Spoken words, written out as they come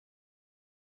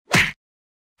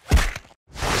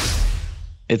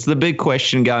It's the big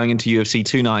question going into UFC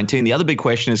 219. The other big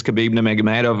question is Khabib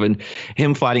Nurmagomedov and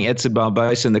him fighting Edson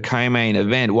Barboza in the co-main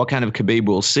event. What kind of Khabib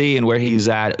we'll see and where he's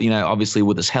at, obviously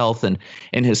with his health and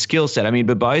his skill set. I mean,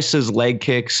 Barboza's leg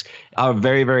kicks are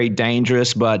very, very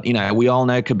dangerous, but, we all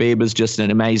know Khabib is just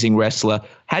an amazing wrestler.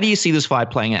 How do you see this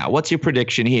fight playing out? What's your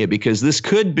prediction here? Because this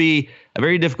could be a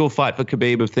very difficult fight for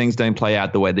Khabib if things don't play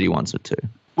out the way that he wants it to.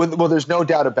 Well, there's no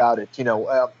doubt about it.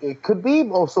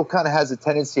 Khabib also kind of has a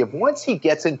tendency of once he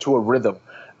gets into a rhythm,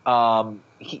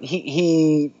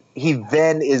 he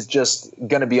then is just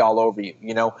going to be all over you.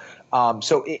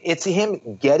 So it's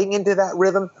him getting into that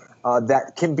rhythm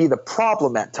that can be the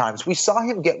problem at times. We saw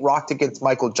him get rocked against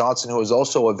Michael Johnson, who is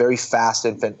also a very fast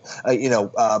and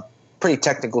pretty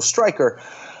technical striker.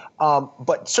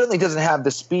 But certainly doesn't have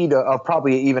the speed of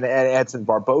probably even Edson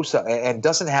Barboza, and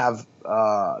doesn't have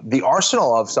the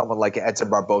arsenal of someone like Edson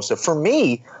Barboza. For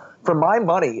me, for my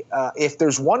money, if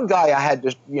there's one guy I had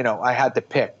to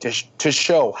pick to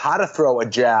show how to throw a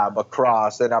jab, a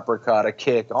cross, an uppercut, a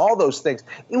kick, all those things,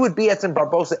 it would be Edson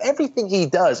Barboza. Everything he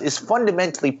does is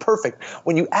fundamentally perfect.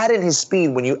 When you add in his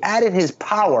speed, when you add in his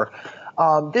power,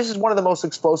 this is one of the most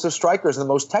explosive strikers and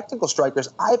the most technical strikers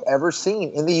I've ever seen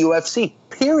in the UFC,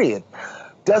 period.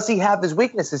 Does he have his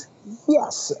weaknesses?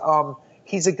 Yes.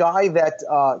 He's a guy that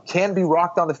can be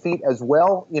rocked on the feet as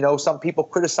well. Some people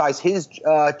criticize his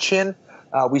chin.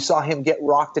 We saw him get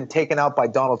rocked and taken out by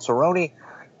Donald Cerrone.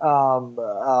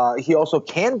 He also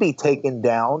can be taken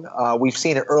down. We've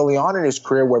seen it early on in his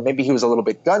career where maybe he was a little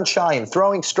bit gun-shy in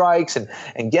throwing strikes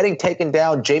and getting taken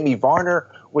down. Jamie Varner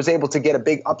was able to get a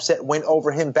big upset win over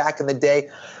him back in the day.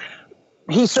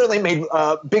 He certainly made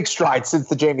big strides since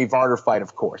the Jamie Varner fight,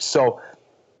 of course. So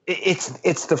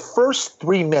it's the first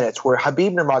 3 minutes where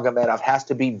Khabib Nurmagomedov has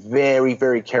to be very,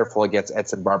 very careful against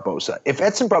Edson Barboza. If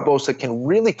Edson Barboza can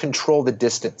really control the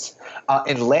distance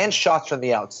and land shots from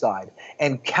the outside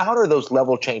and counter those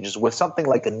level changes with something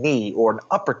like a knee or an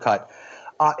uppercut,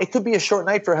 it could be a short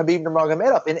night for Khabib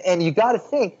Nurmagomedov. And you got to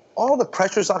think, all the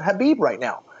pressure's on Khabib right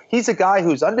now. He's a guy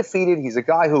who's undefeated. He's a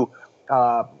guy who,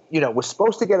 was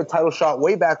supposed to get a title shot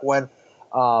way back when.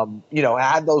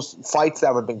 Had those fights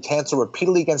that have been canceled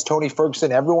repeatedly against Tony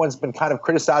Ferguson. Everyone's been kind of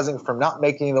criticizing for not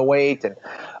making the weight. And,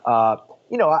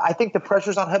 I think the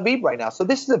pressure's on Khabib right now. So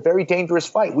this is a very dangerous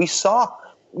fight. We saw,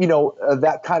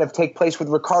 that kind of take place with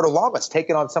Ricardo Lamas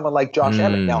taking on someone like Josh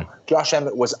Emmett. Now, Josh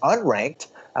Emmett was unranked,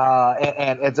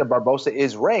 and Edson Barboza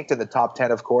is ranked in the top 10,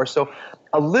 of course. So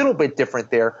a little bit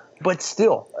different there, but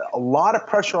still a lot of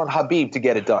pressure on Khabib to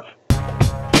get it done.